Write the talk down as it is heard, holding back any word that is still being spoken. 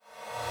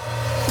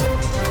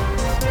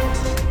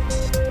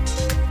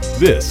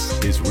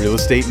This is Real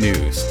Estate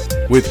News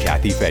with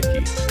Kathy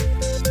Fettke.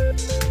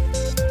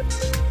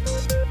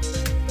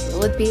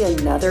 Will it be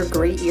another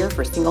great year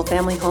for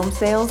single-family home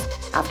sales?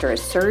 After a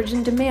surge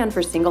in demand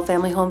for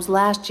single-family homes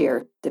last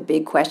year, the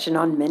big question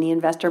on many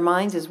investor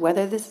minds is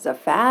whether this is a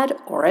fad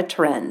or a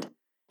trend.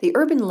 The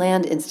Urban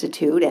Land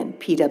Institute and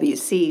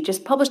PwC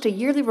just published a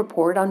yearly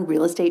report on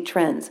real estate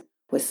trends,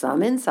 with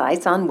some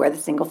insights on where the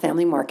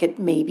single-family market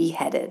may be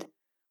headed.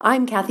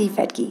 I'm Kathy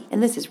Fettke,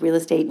 and this is Real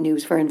Estate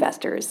News for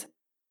Investors.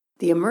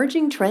 The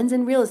Emerging Trends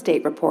in Real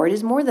Estate report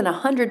is more than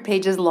 100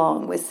 pages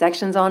long, with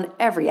sections on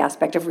every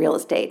aspect of real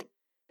estate.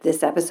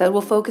 This episode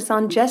will focus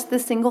on just the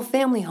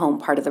single-family home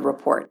part of the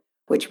report,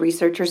 which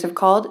researchers have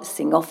called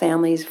Single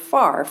Families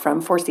Far from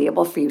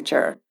Foreseeable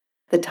Future.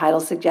 The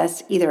title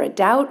suggests either a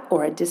doubt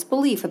or a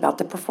disbelief about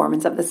the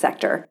performance of the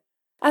sector.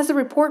 As the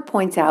report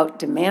points out,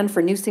 demand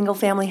for new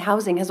single-family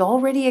housing has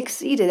already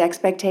exceeded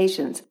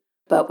expectations,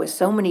 but with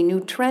so many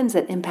new trends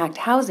that impact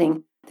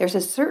housing, there's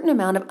a certain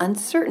amount of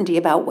uncertainty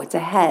about what's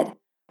ahead.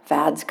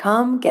 Fads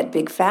come, get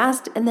big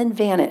fast, and then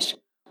vanish,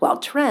 while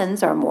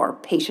trends are more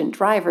patient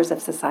drivers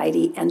of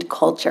society and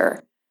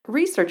culture.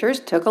 Researchers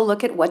took a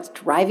look at what's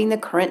driving the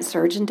current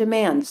surge in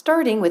demand,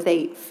 starting with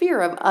a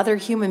fear of other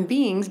human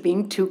beings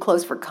being too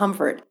close for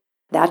comfort.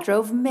 That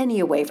drove many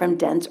away from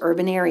dense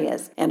urban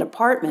areas and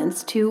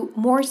apartments to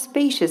more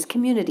spacious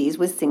communities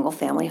with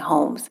single-family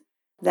homes.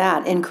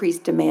 That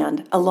increased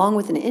demand, along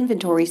with an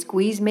inventory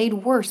squeeze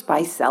made worse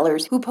by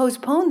sellers who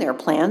postponed their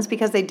plans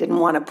because they didn't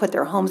want to put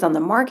their homes on the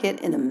market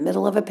in the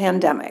middle of a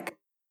pandemic.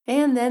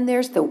 And then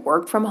there's the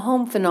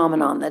work-from-home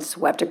phenomenon that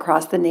swept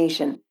across the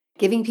nation,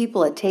 giving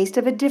people a taste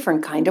of a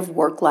different kind of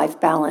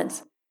work-life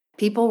balance.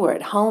 People were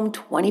at home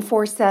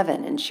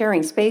 24/7 and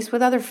sharing space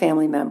with other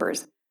family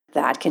members.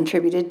 That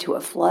contributed to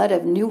a flood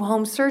of new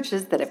home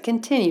searches that have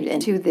continued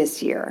into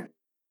this year.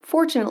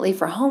 Fortunately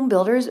for home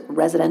builders,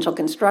 residential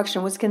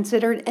construction was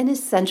considered an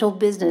essential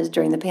business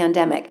during the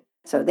pandemic,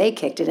 so they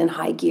kicked it in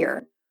high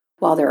gear.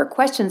 While there are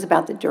questions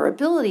about the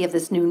durability of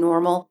this new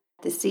normal,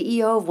 the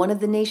CEO of one of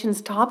the nation's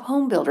top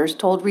home builders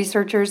told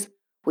researchers,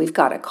 "We've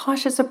got a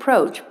cautious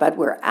approach, but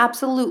we're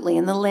absolutely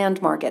in the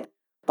land market,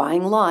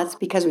 buying lots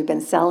because we've been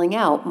selling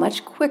out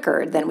much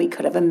quicker than we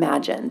could have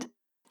imagined."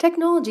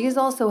 Technology has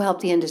also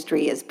helped the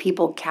industry as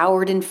people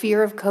cowered in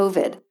fear of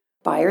COVID.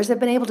 Buyers have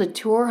been able to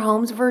tour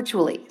homes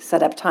virtually,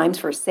 set up times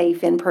for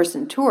safe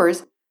in-person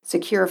tours,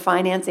 secure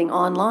financing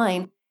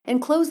online, and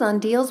close on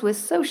deals with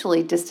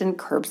socially distant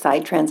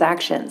curbside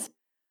transactions.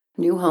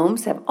 New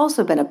homes have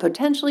also been a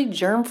potentially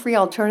germ-free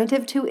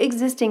alternative to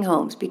existing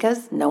homes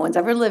because no one's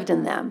ever lived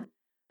in them.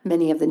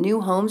 Many of the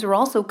new homes are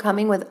also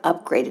coming with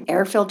upgraded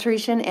air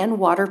filtration and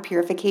water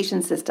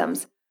purification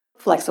systems,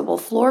 flexible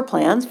floor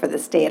plans for the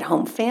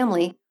stay-at-home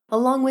family,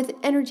 along with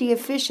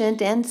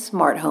energy-efficient and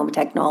smart home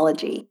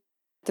technology.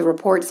 The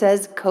report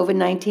says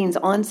COVID-19's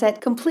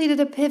onset completed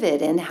a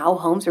pivot in how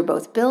homes are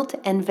both built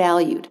and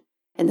valued.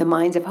 In the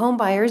minds of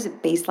homebuyers,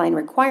 baseline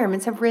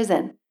requirements have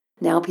risen.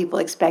 Now people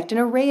expect an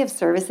array of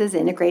services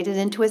integrated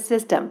into a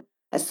system,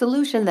 a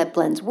solution that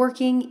blends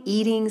working,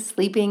 eating,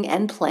 sleeping,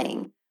 and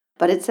playing.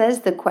 But it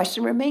says the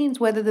question remains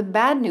whether the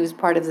bad news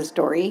part of the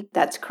story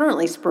that's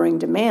currently spurring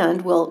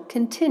demand will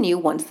continue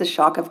once the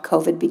shock of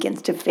COVID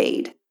begins to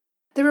fade.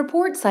 The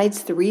report cites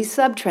 3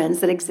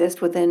 sub-trends that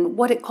exist within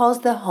what it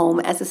calls the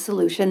home as a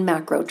solution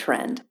macro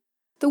trend.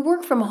 The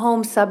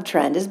work-from-home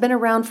sub-trend has been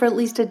around for at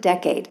least a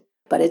decade,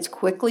 but it's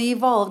quickly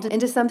evolved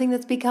into something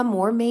that's become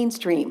more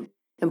mainstream.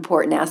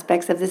 Important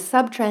aspects of this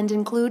sub-trend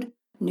include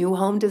new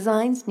home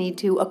designs need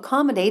to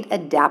accommodate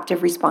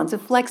adaptive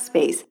responsive flex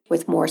space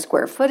with more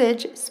square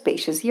footage,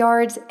 spacious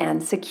yards,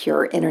 and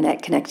secure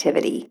internet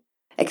connectivity.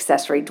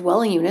 Accessory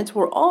dwelling units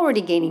were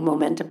already gaining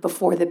momentum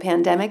before the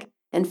pandemic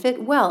and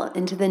fit well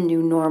into the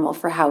new normal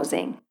for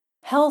housing.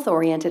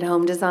 Health-oriented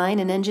home design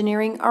and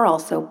engineering are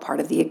also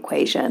part of the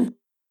equation.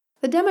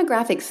 The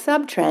demographic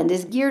sub-trend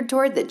is geared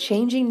toward the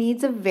changing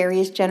needs of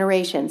various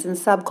generations and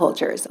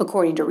subcultures.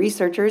 According to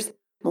researchers,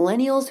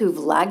 millennials who've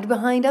lagged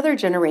behind other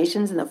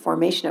generations in the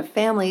formation of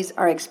families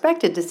are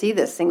expected to see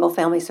the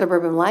single-family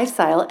suburban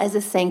lifestyle as a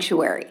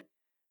sanctuary.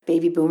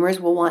 Baby boomers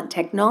will want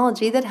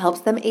technology that helps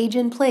them age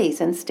in place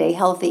and stay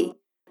healthy.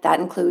 That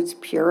includes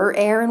purer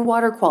air and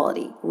water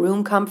quality,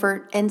 room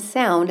comfort, and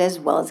sound, as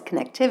well as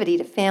connectivity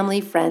to family,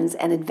 friends,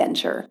 and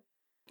adventure.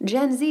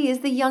 Gen Z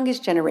is the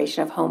youngest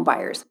generation of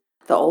homebuyers.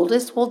 The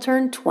oldest will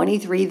turn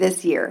 23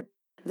 this year.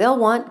 They'll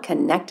want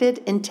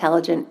connected,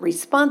 intelligent,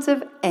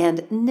 responsive,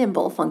 and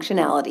nimble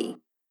functionality.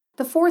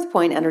 The fourth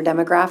point under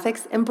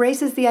demographics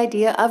embraces the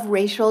idea of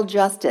racial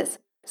justice,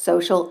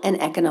 social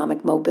and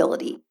economic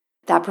mobility.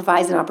 That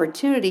provides an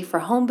opportunity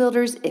for home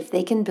builders if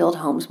they can build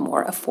homes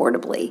more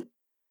affordably.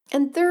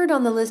 And third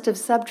on the list of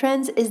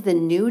subtrends is the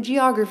new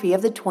geography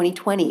of the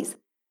 2020s.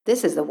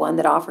 This is the one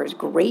that offers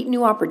great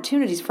new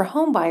opportunities for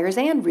home buyers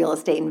and real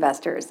estate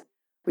investors.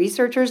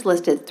 Researchers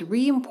listed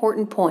 3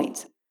 important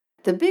points.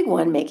 The big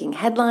one making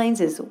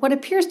headlines is what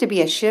appears to be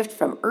a shift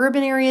from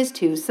urban areas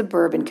to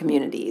suburban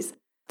communities.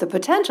 The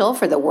potential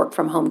for the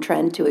work-from-home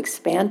trend to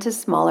expand to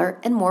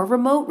smaller and more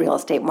remote real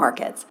estate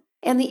markets.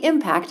 and the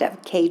impact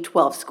of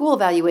K-12 school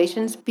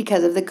evaluations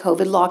because of the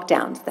COVID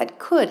lockdowns that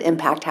could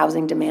impact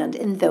housing demand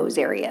in those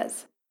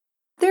areas.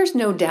 There's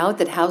no doubt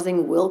that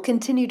housing will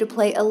continue to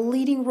play a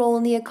leading role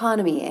in the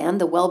economy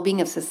and the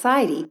well-being of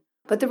society,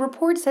 but the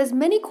report says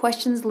many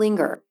questions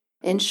linger.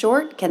 In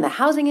short, can the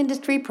housing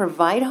industry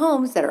provide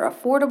homes that are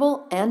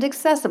affordable and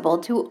accessible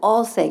to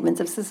all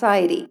segments of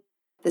society?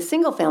 The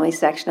single-family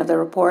section of the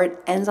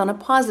report ends on a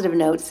positive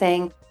note,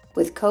 saying,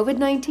 with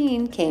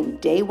COVID-19 came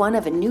day one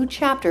of a new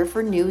chapter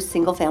for new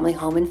single-family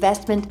home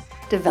investment,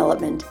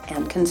 development,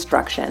 and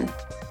construction.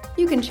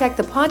 You can check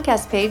the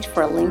podcast page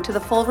for a link to the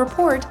full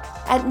report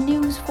at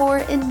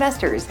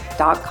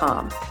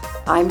newsforinvestors.com.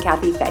 I'm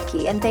Kathy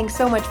Fettke, and thanks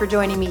so much for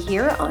joining me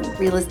here on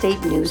Real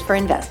Estate News for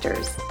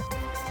Investors.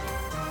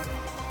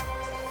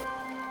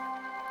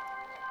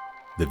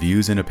 The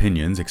views and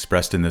opinions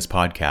expressed in this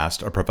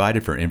podcast are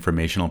provided for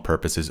informational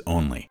purposes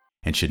only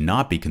and should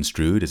not be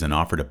construed as an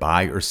offer to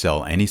buy or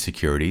sell any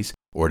securities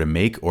or to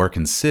make or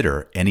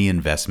consider any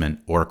investment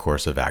or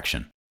course of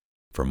action.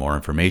 For more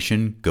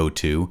information, go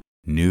to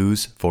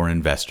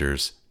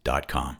newsforinvestors.com.